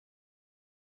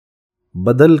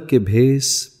بدل کے بھیس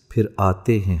پھر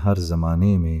آتے ہیں ہر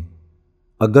زمانے میں،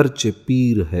 اگرچہ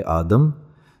پیر ہے آدم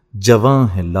جواں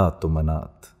ہے لات و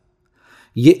منات۔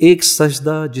 یہ ایک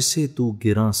سجدہ جسے تو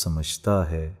گراں سمجھتا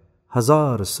ہے،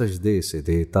 ہزار سجدے سے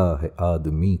دیتا ہے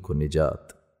آدمی کو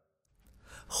نجات۔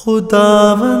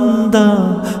 خداوندا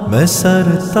میں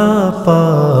سرتا پا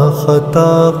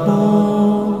خطا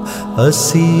ہوں،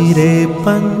 اسیر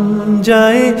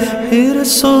پنجائے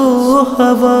حرص و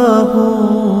ہوا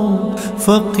ہوں،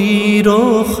 فقیر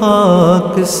و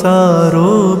خاک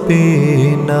سارو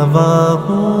بے نوا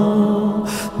ہوں،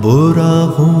 برا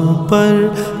ہوں پر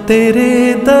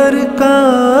تیرے در کا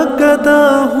گدا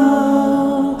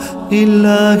ہوں،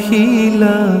 الہی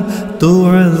لا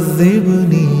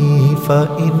تعذبنی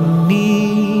فإنی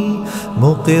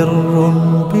مقر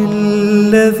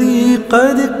بالذی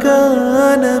قد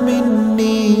کان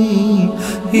منی،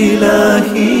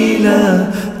 الہی لا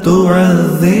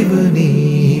تعذبنی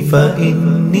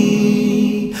فإنی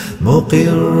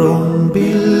مقر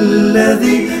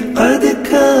بالذی قد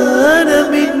کان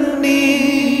منی۔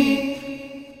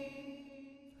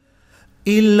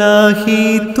 الہی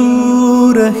تو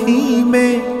رحیم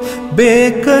بے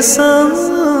قسم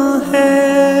ہے،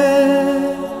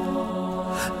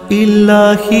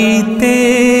 الہی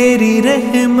تیری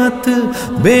رحمت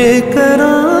بے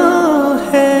کران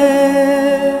ہے،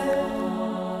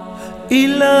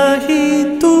 الہی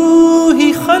تو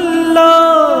ہی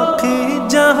خلاق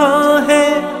جہاں ہے،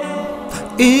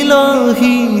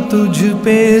 الہی تجھ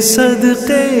پہ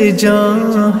صدقے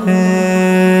جاں ہے،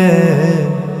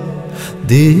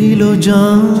 دل و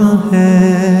جان ہے،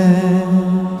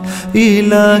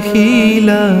 الہی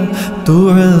لا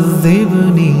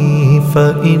تعذبنی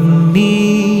فإنی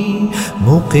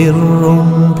مقر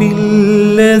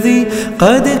بالذی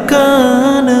قد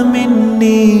کان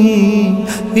منی،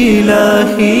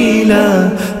 الہی لا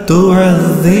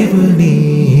تعذبنی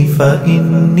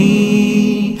فإنی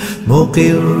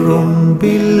مقر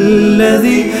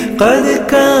بالذی قد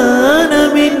کان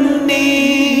منی۔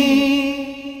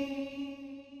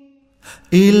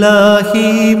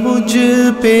 الہی مجھ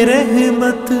پہ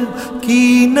رحمت کی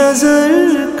نظر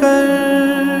کر،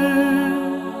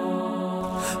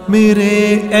 میرے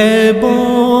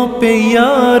عیبوں پہ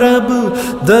یا رب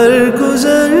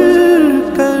درگزر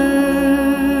کر،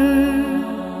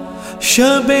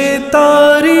 شب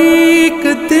تاریک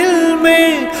دل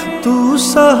میں تو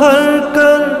سحر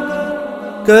کر،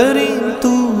 کریم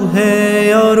تو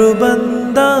ہے اور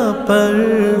بندہ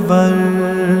پرور،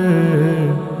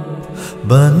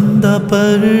 بندہ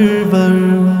پرور،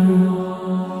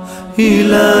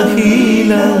 الہی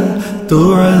لا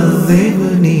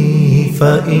تعذبنی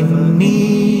فإنی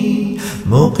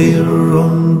مقر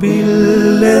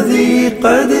بالذی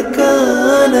قد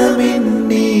کان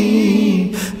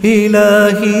منی،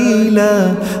 الہی لا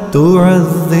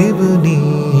تعذبنی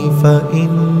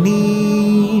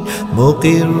فإنی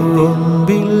مقر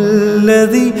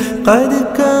بالذی قد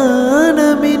کان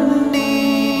منی۔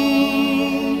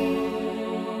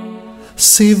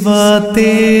 سوا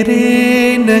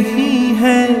تیرے نہیں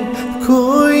ہے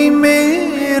کوئی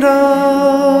میرا،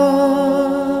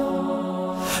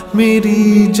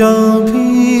 میری جان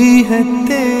بھی ہے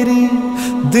تیری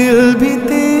دل بھی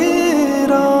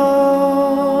تیرا،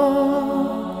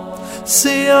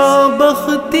 سیاہ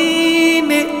بختی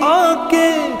نے آ کے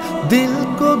دل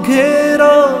کو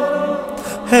گھیرا،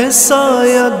 ہے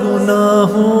سایہ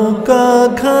گناہوں کا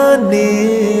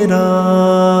گھنیرا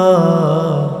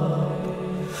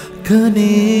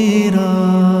گھنیرا،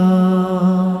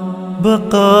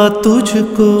 بقا تجھ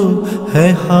کو ہے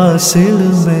حاصل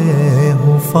میں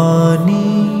ہوں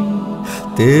فانی،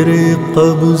 تیرے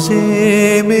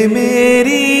قبضے میں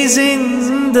میری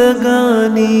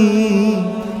زندگانی،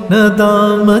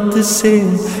 ندامت سے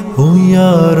ہوں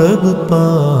یا رب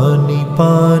پانی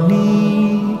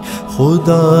پانی،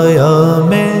 خدایا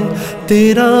میں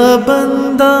تیرا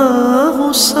بندہ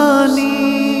ہوں ثانی،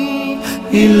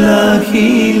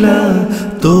 الہی لا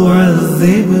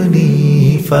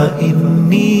تعذبنی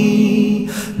فإنی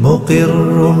مقر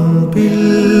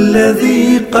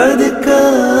بالذی قد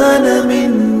کان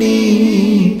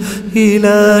منی،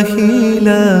 الہی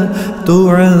لا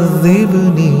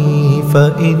تعذبنی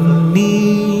فإنی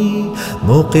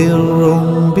مقر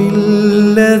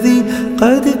بالذی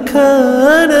قد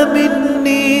کان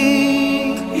منی،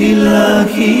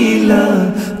 الہی لا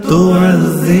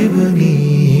تعذبنی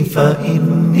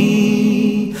فإنی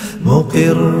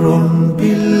مقر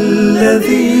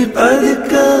بالذی قد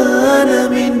کان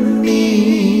منی،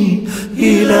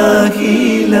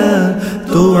 الہی لا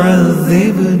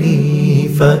تعذبنی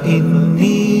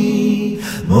فإنی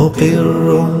مقر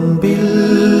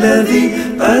بالذی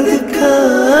قد